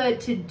feel good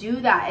to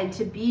do that and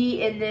to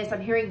be in this,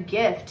 I'm hearing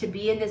gift, to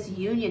be in this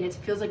union. It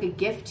feels like a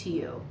gift to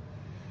you.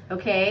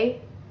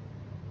 Okay?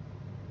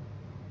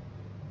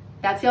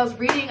 That's y'all's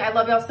reading. I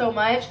love y'all so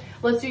much.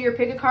 Let's do your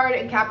pick a card.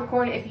 And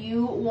Capricorn, if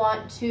you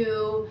want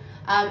to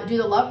do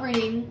the love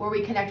reading where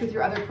we connect with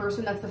your other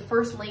person, that's the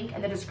first link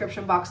in the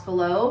description box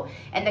below.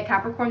 And the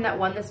Capricorn that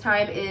won this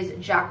time is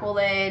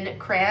Jacqueline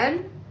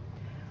Cran.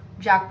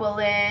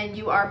 Jacqueline,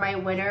 you are my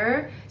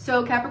winner.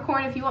 So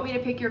Capricorn, if you want me to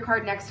pick your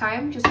card next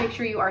time, just make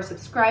sure you are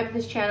subscribed to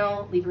this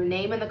channel. Leave your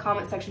name in the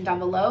comment section down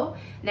below.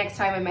 Next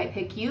time I might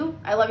pick you.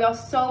 I love y'all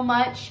so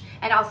much,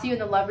 and I'll see you in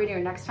the love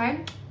reading next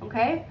time.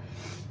 Okay?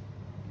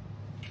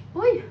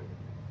 Boy,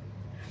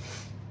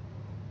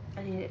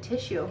 I need a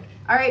tissue.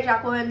 All right,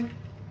 Jacqueline.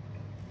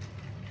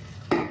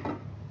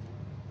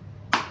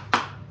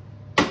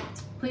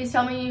 Please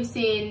tell me you've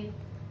seen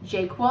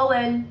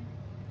Jaqueline.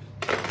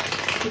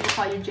 People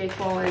call you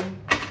Jaqueline.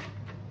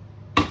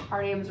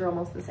 Our names are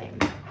almost the same.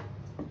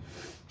 All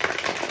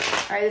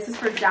right, this is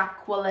for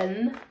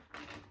Jacqueline.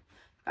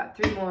 Got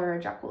 3 more,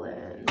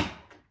 Jacqueline.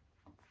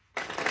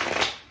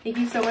 Thank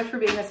you so much for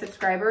being a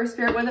subscriber.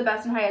 Spirit, what are the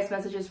best and highest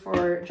messages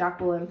for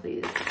Jacqueline,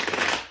 please?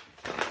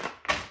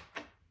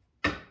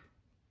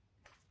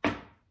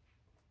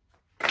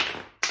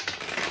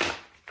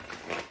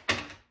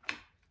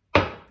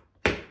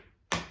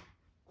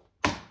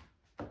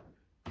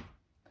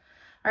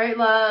 All right,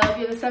 love,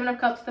 you have the Seven of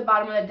Cups at the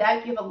bottom of the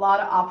deck. You have a lot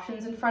of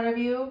options in front of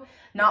you.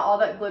 Not all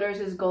that glitters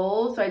is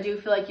gold. So I do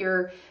feel like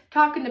you're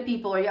talking to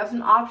people, or you have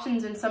some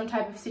options in some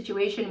type of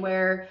situation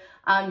where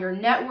you're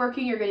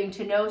networking, you're getting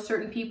to know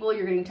certain people,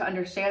 you're getting to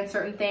understand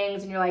certain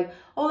things, and you're like,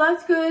 oh,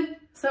 that's good.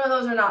 Some of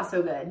those are not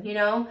so good, you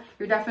know?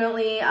 You're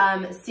definitely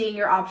seeing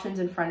your options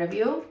in front of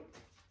you.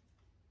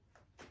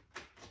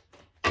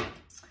 All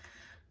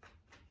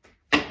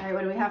right,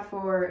 what do we have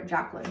for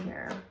Jacqueline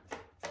here?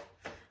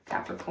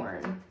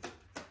 Capricorn.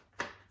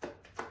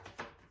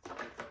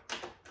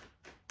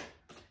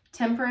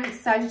 Temperance,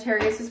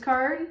 Sagittarius's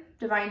card,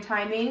 divine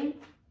timing.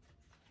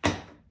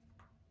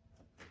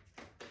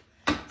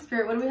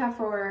 Spirit, what do we have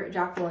for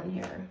Jacqueline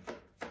here?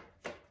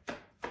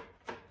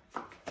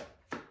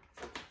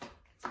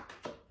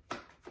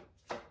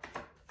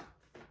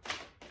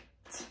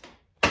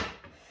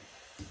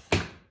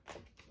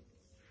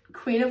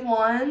 Queen of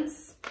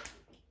Wands,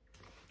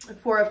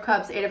 Four of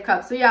Cups, Eight of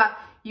Cups. So yeah,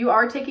 you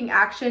are taking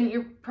action.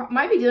 You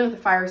might be dealing with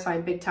a fire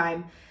sign big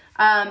time.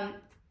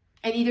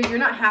 And either you're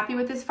not happy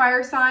with this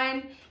fire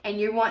sign and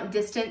you want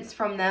distance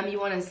from them. You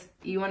want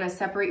to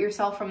separate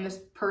yourself from this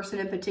person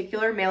in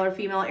particular, male or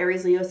female,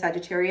 Aries, Leo,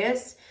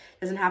 Sagittarius.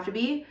 Doesn't have to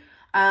be.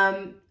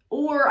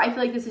 Or I feel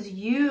like this is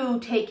you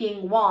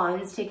taking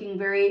wands, taking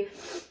very,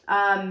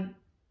 I'm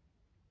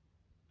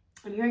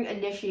hearing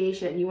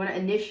initiation. You want to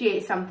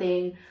initiate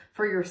something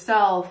for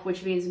yourself,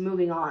 which means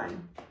moving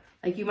on.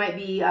 Like you might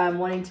be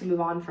wanting to move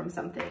on from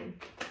something.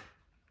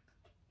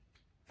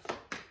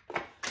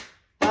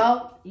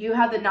 Well, you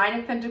have the Nine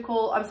of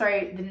Pentacles,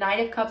 the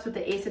Nine of Cups with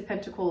the Ace of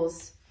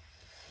Pentacles.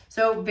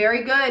 So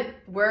very good.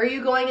 Where are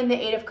you going in the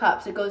Eight of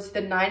Cups? It goes to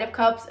the Nine of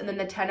Cups and then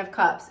the 10 of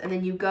Cups. And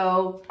then you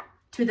go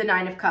to the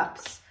Nine of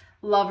Cups.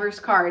 Lover's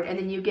card. And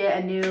then you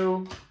get a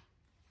new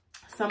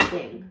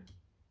something.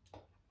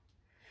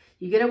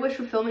 You get a wish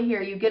fulfillment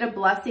here. You get a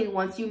blessing.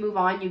 Once you move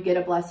on, you get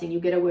a blessing. You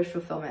get a wish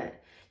fulfillment.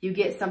 You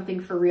get something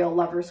for real,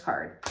 Lover's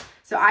card.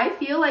 So I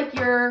feel like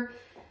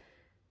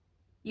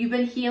you've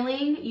been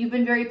healing. You've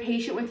been very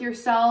patient with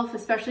yourself,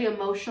 especially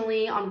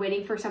emotionally, on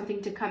waiting for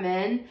something to come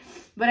in.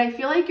 But I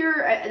feel like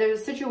there's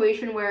a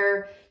situation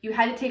where you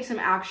had to take some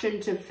action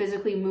to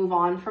physically move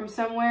on from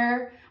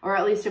somewhere, or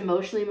at least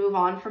emotionally move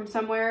on from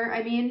somewhere,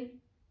 I mean.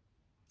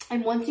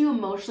 And once you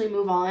emotionally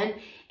move on,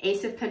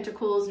 Ace of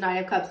Pentacles, Nine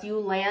of Cups, you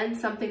land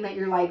something that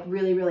you're like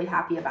really, really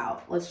happy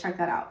about. Let's check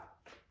that out.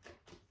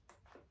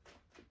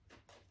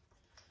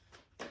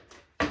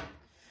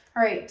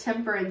 All right,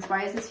 Temperance.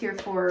 Why is this here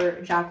for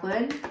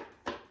Jacqueline?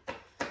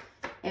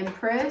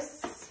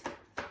 Empress.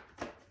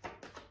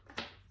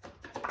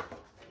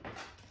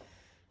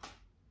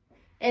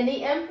 And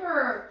the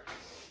Emperor.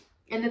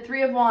 And the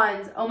Three of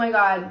Wands. Oh my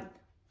God.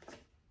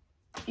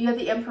 You have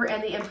the Emperor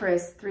and the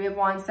Empress. Three of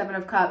Wands, Seven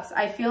of Cups.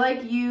 I feel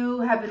like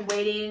you have been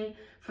waiting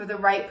for the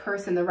right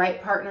person, the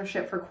right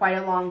partnership for quite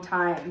a long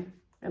time.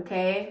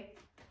 Okay?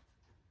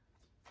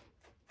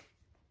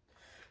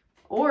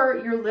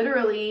 Or you're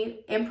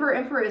literally,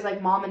 Emperor is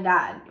like mom and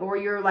dad. Or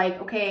you're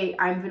like, okay,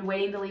 I've been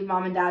waiting to leave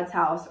mom and dad's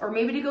house. Or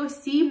maybe to go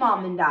see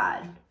mom and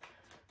dad.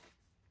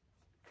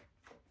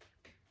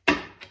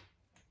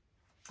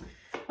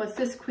 What's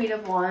this Queen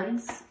of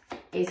Wands?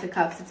 Ace of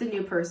Cups. It's a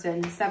new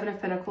person. Seven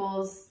of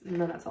Pentacles.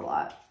 No, that's a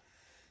lot.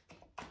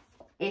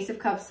 Ace of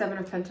Cups, Seven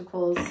of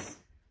Pentacles.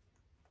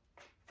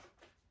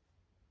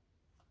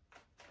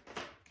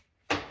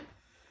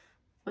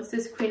 What's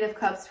this Queen of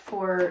Cups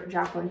for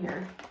Jacqueline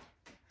here?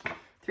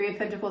 Three of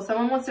Pentacles.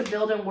 Someone wants to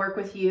build and work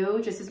with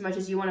you just as much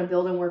as you want to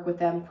build and work with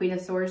them. Queen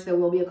of Swords. There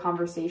will be a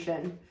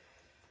conversation.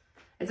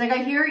 It's like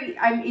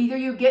either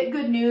you get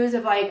good news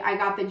of like, I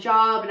got the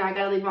job and I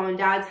got to leave mom and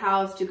dad's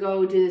house to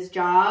go do this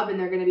job. And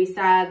they're going to be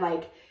sad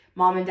like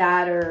mom and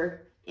dad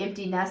or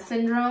empty nest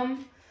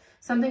syndrome.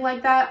 Something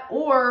like that.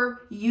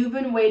 Or you've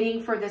been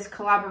waiting for this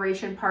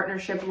collaboration,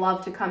 partnership,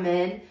 love to come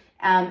in.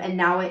 And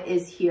now it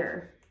is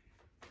here.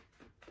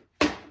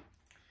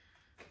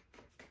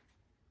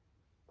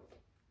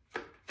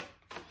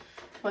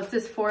 What's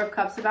this Four of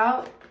Cups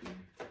about?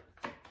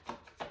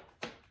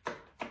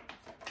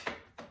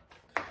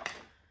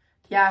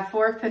 Yeah,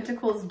 Four of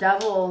Pentacles,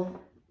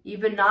 Devil. You've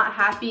been not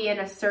happy in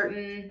a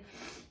certain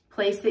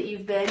place that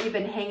you've been. You've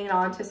been hanging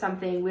on to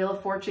something. Wheel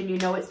of Fortune, you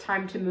know it's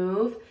time to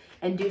move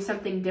and do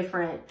something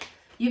different.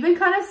 You've been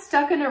kind of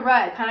stuck in a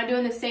rut, kind of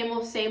doing the same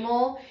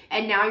old,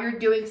 and now you're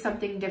doing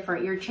something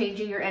different. You're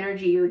changing your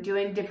energy. You're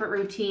doing different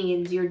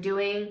routines. You're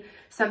doing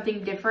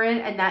something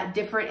different, and that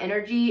different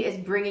energy is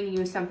bringing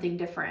you something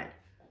different.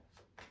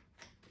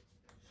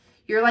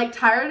 You're like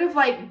tired of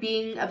like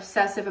being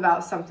obsessive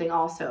about something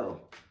also.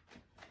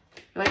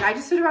 You're like, I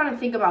just sit around and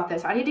think about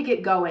this. I need to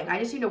get going. I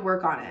just need to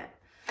work on it.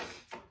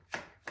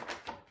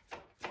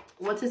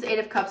 What's this Eight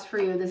of Cups for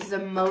you? This is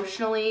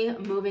emotionally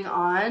moving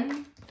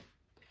on.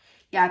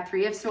 Yeah,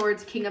 Three of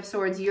Swords, King of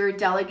Swords. You're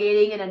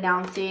delegating and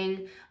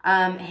announcing,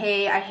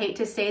 hey, I hate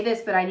to say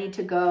this, but I need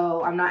to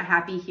go. I'm not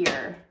happy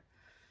here.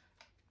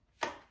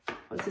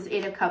 What's this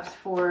Eight of Cups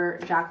for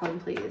Jacqueline,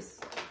 please?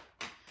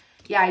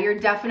 Yeah, you're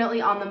definitely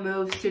on the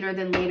move sooner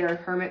than later.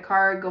 Hermit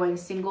card, going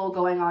single,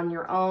 going on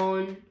your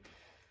own.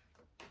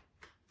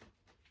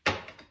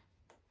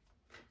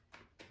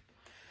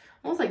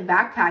 like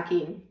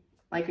backpacking.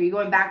 Like, are you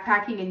going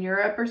backpacking in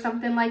Europe or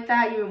something like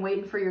that? You've been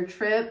waiting for your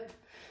trip,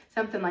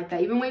 something like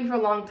that. You've been waiting for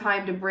a long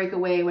time to break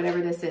away,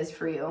 whatever this is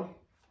for you.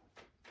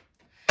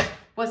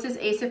 What's this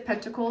Ace of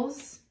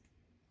Pentacles?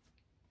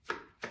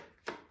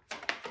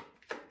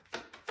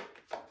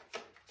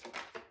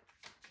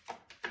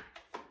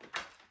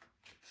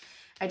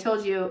 I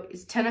told you,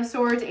 it's 10 of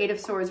Swords, 8 of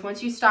Swords.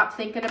 Once you stop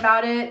thinking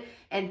about it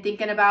and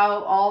thinking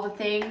about all the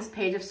things,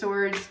 Page of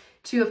Swords,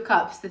 2 of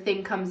Cups, the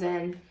thing comes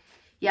in.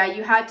 Yeah,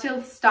 you had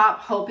to stop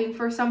hoping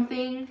for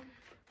something.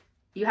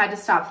 You had to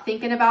stop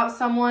thinking about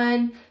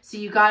someone. So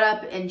you got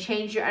up and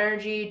changed your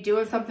energy,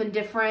 doing something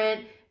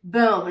different.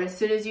 Boom. And as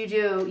soon as you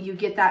do, you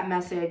get that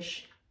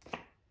message.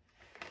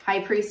 High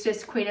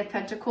Priestess, Queen of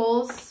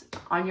Pentacles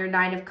on your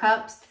 9 of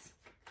Cups.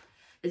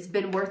 It's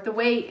been worth the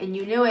wait and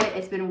you knew it.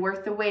 It's been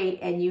worth the wait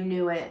and you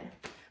knew it.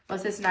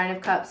 What's this 9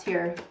 of Cups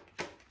here?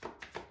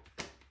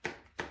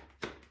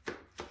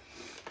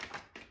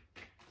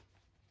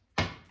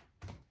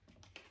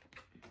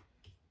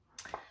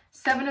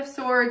 Seven of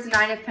Swords,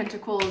 9 of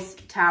Pentacles,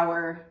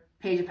 Tower,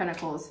 Page of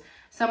Pentacles.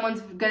 Someone's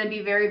going to be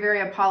very,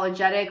 very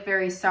apologetic,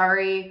 very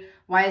sorry.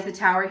 Why is the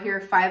Tower here?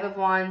 5 of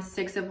Wands,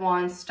 6 of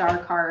Wands, Star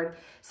card.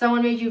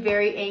 Someone made you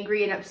very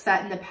angry and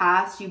upset in the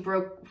past. You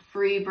broke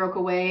free, broke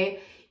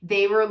away.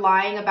 They were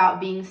lying about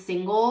being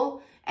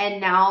single, and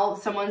now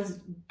someone's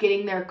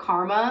getting their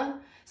karma.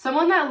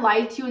 Someone that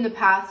lied to you in the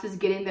past is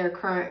getting their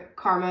current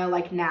karma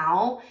like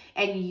now,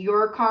 and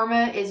your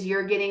karma is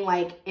you're getting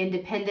like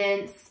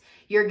independence.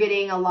 You're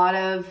getting a lot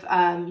of,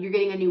 you're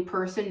getting a new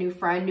person, new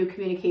friend, new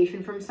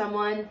communication from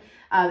someone,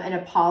 an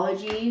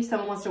apology.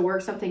 Someone wants to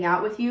work something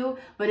out with you,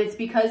 but it's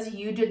because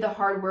you did the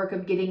hard work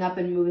of getting up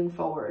and moving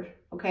forward,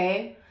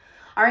 okay?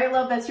 All right,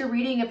 love, that's your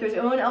reading. If there's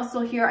anyone else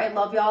still here, I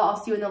love y'all. I'll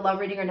see you in the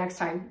love reading or next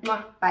time.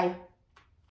 Mwah, bye.